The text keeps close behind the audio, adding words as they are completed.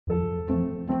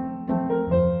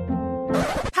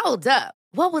Hold up.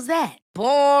 What was that?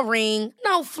 Boring.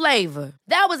 No flavor.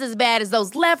 That was as bad as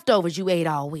those leftovers you ate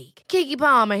all week. Keke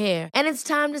Palmer here, and it's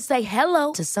time to say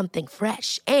hello to something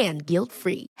fresh and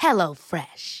guilt-free. Hello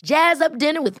Fresh. Jazz up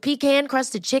dinner with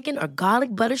pecan-crusted chicken or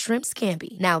garlic butter shrimp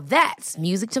scampi. Now that's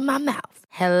music to my mouth.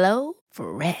 Hello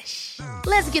Fresh.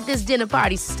 Let's get this dinner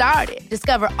party started.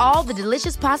 Discover all the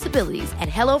delicious possibilities at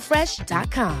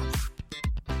hellofresh.com.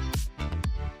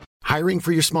 Hiring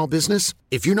for your small business?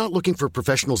 If you're not looking for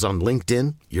professionals on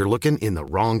LinkedIn, you're looking in the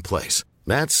wrong place.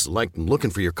 That's like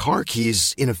looking for your car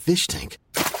keys in a fish tank.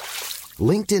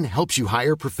 LinkedIn helps you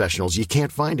hire professionals you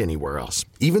can't find anywhere else,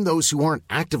 even those who aren't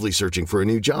actively searching for a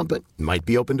new job but might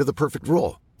be open to the perfect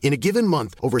role. In a given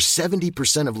month, over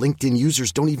 70% of LinkedIn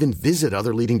users don't even visit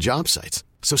other leading job sites.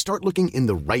 So start looking in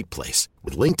the right place.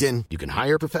 With LinkedIn, you can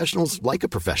hire professionals like a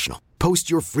professional. Post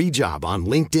your free job on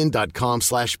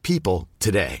linkedin.com/people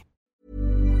today.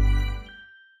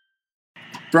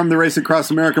 From the Race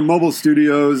Across America mobile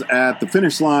studios at the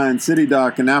Finish Line City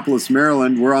Dock, Annapolis,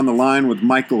 Maryland, we're on the line with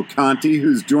Michael Conti,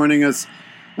 who's joining us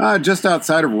just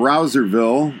outside of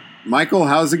Rouserville. Michael,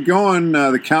 how's it going?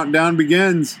 The countdown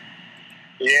begins.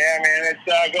 Yeah, man, it's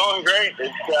going great.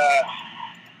 It's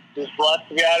just blessed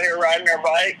to be out here riding our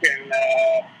bike, and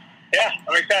yeah,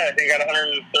 I'm excited. I think I got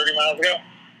 130 miles to go.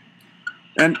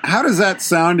 And how does that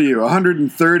sound to you?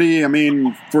 130, I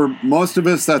mean, for most of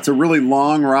us, that's a really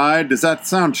long ride. Does that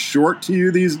sound short to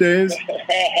you these days? Yeah,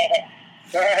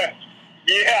 it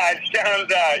sounds,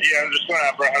 just going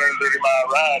out for a 130-mile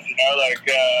ride,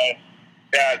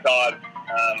 yeah, it's odd.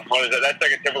 What is it? That's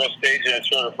like a typical stage in a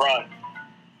Tour de France.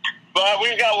 But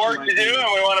we've got work to do,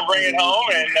 and we want to bring it home.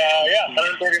 And,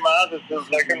 130 miles is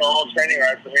like a normal training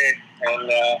ride for me.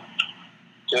 And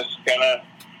just kind of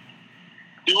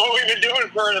do what we've been doing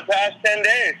for the past 10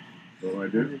 days.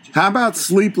 How about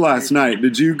sleep last night?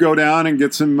 Did you go down and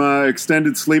get some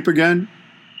extended sleep again?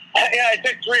 Yeah, it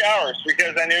took 3 hours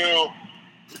because I knew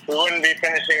we wouldn't be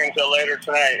finishing until later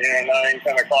tonight, 9,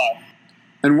 10 o'clock.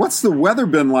 And what's the weather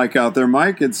been like out there,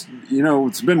 Mike? It's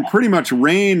been pretty much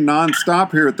rain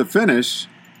nonstop here at the finish.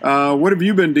 What have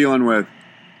you been dealing with?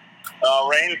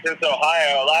 Rain since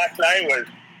Ohio. Last night was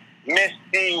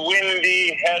misty,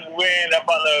 windy, headwind up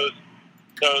on those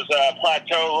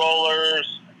plateau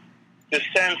rollers.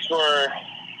 Descents were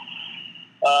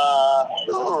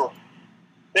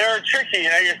they were tricky.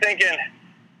 You're thinking,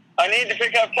 I need to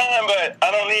pick up time, but I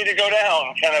don't need to go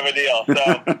down, kind of a deal. So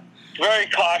very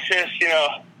cautious,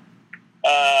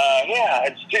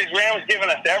 Ram's given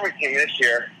us everything this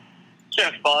year. It's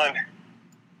been fun.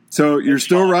 So you're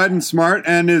still riding smart,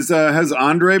 and has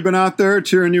Andre been out there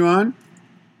cheering you on?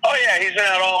 Oh yeah, he's been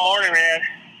out all morning, man.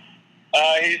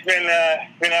 He's been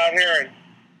out here,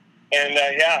 and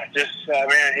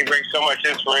man, he brings so much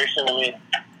inspiration to me.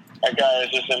 That guy is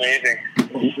just amazing.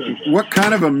 What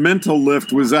kind of a mental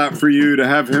lift was that for you to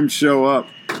have him show up?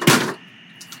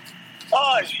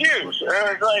 Oh, it's huge. It was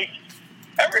like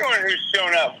everyone who's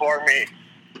shown up for me,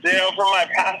 from my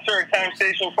pastor at Time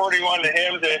Station 41 to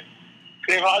him to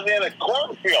Dave Hosey in the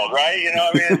cornfield, right?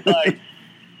 It's like,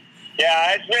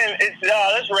 yeah,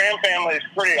 this Ram family is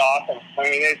pretty awesome. I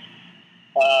mean, it's,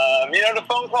 the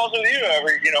phone calls with you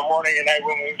every, morning and night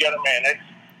when we get them in.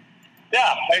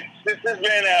 This has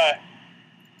been a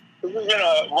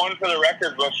one for the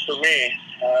record books for me.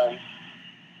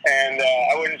 And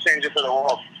I wouldn't change it for the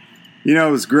world.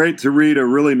 It was great to read a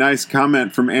really nice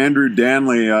comment from Andrew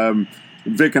Danley.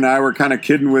 Vic and I were kind of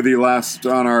kidding with you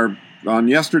on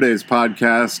yesterday's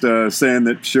podcast, saying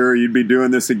that sure you'd be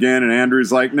doing this again, and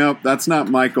Andrew's like, nope, that's not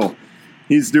Michael.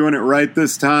 He's doing it right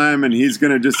this time, and he's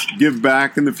going to just give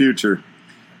back in the future.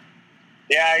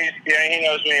 Yeah, he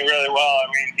knows me really well. I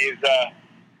mean,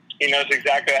 he knows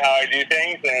exactly how I do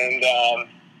things, and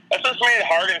that's what's made it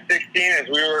hard in 2016 is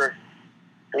we were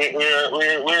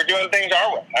doing things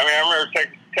our way. I mean, I remember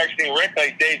texting Rick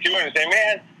like day 2 and saying,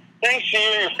 man, thanks to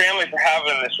you and your family for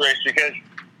having this race because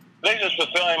this is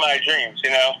fulfilling my dreams,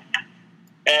 And,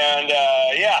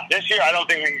 this year I don't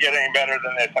think we can get any better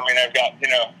than this. I mean, I've got,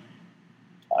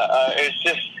 it's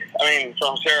just,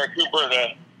 from Sarah Cooper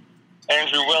to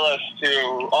Andrew Willis to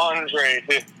Andre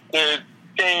to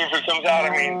Dave who comes out. I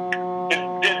mean, the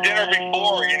dinner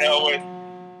before, with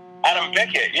Adam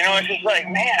Bickett, it's just like,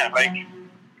 man, like,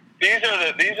 these are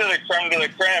the creme de la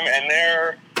creme, and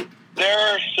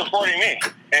they're supporting me,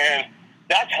 and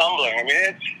that's humbling. I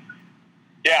mean,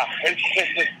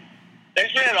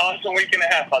 it's been an awesome week and a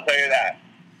half. I'll tell you that.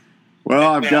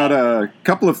 Well, I've got a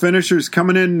couple of finishers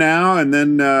coming in now, and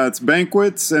then it's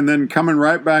banquets, and then coming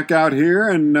right back out here.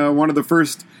 And one of the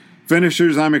first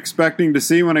finishers I'm expecting to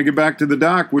see when I get back to the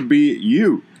dock would be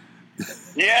you.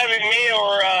 Yeah, I mean, me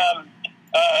or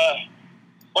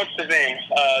what's his name?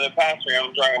 The pastor,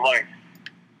 I'm drawing a blank.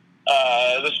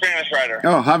 The Spanish rider.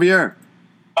 Oh, Javier.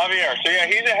 Javier. So, yeah,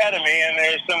 he's ahead of me, and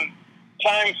there's some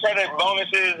time credit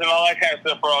bonuses and all that kind of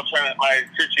stuff my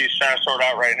crew chief's trying to sort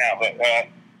out right now. But,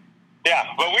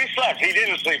 but we slept. He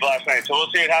didn't sleep last night, so we'll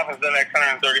see what happens the next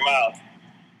 130 miles.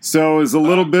 So is a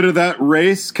little bit of that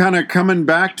race kind of coming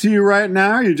back to you right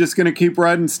now? You're just going to keep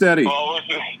riding steady? Well,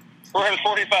 we're in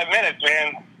 45 minutes,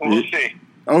 man. We'll see.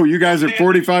 Oh, you guys are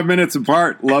 45 minutes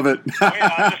apart. Love it. Oh, yeah,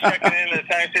 I'm just checking in the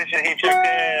time station.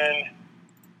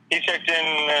 He checked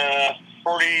in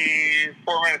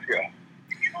 44 minutes ago.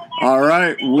 All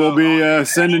right. We'll be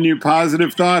sending you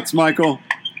positive thoughts, Michael.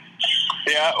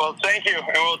 Yeah, well, thank you. And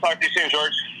we'll talk to you soon,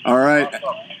 George. All right.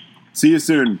 See you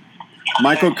soon.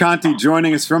 Michael Conti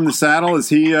joining us from the saddle as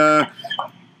he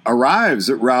arrives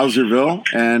at Rouserville,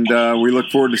 and we look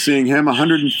forward to seeing him.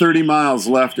 130 miles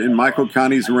left in Michael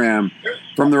Conti's Ram.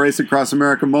 From the Race Across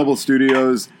America mobile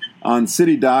studios on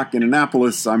City Dock in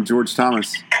Annapolis, I'm George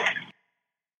Thomas.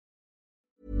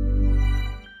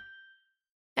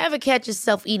 Ever catch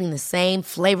yourself eating the same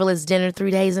flavorless dinner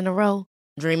 3 days in a row?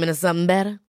 Dreaming of something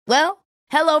better? Well,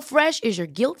 HelloFresh is your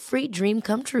guilt-free dream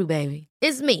come true, baby.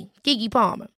 It's me, Keke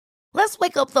Palmer. Let's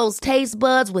wake up those taste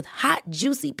buds with hot,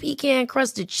 juicy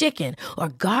pecan-crusted chicken or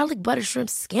garlic butter shrimp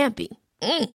scampi.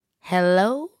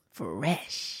 Hello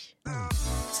Fresh.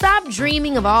 Stop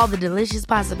dreaming of all the delicious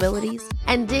possibilities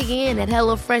and dig in at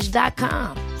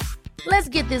HelloFresh.com. Let's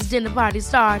get this dinner party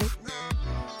started.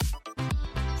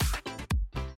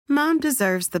 Mom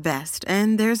deserves the best,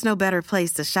 and there's no better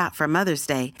place to shop for Mother's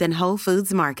Day than Whole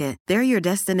Foods Market. They're your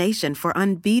destination for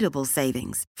unbeatable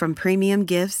savings, from premium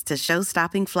gifts to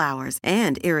show-stopping flowers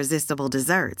and irresistible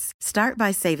desserts. Start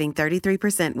by saving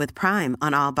 33% with Prime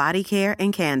on all body care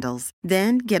and candles.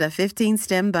 Then get a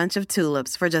 15-stem bunch of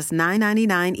tulips for just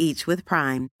 $9.99 each with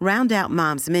Prime. Round out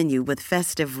Mom's menu with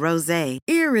festive rosé,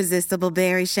 irresistible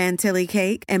berry chantilly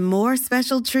cake, and more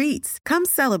special treats. Come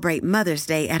celebrate Mother's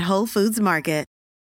Day at Whole Foods Market.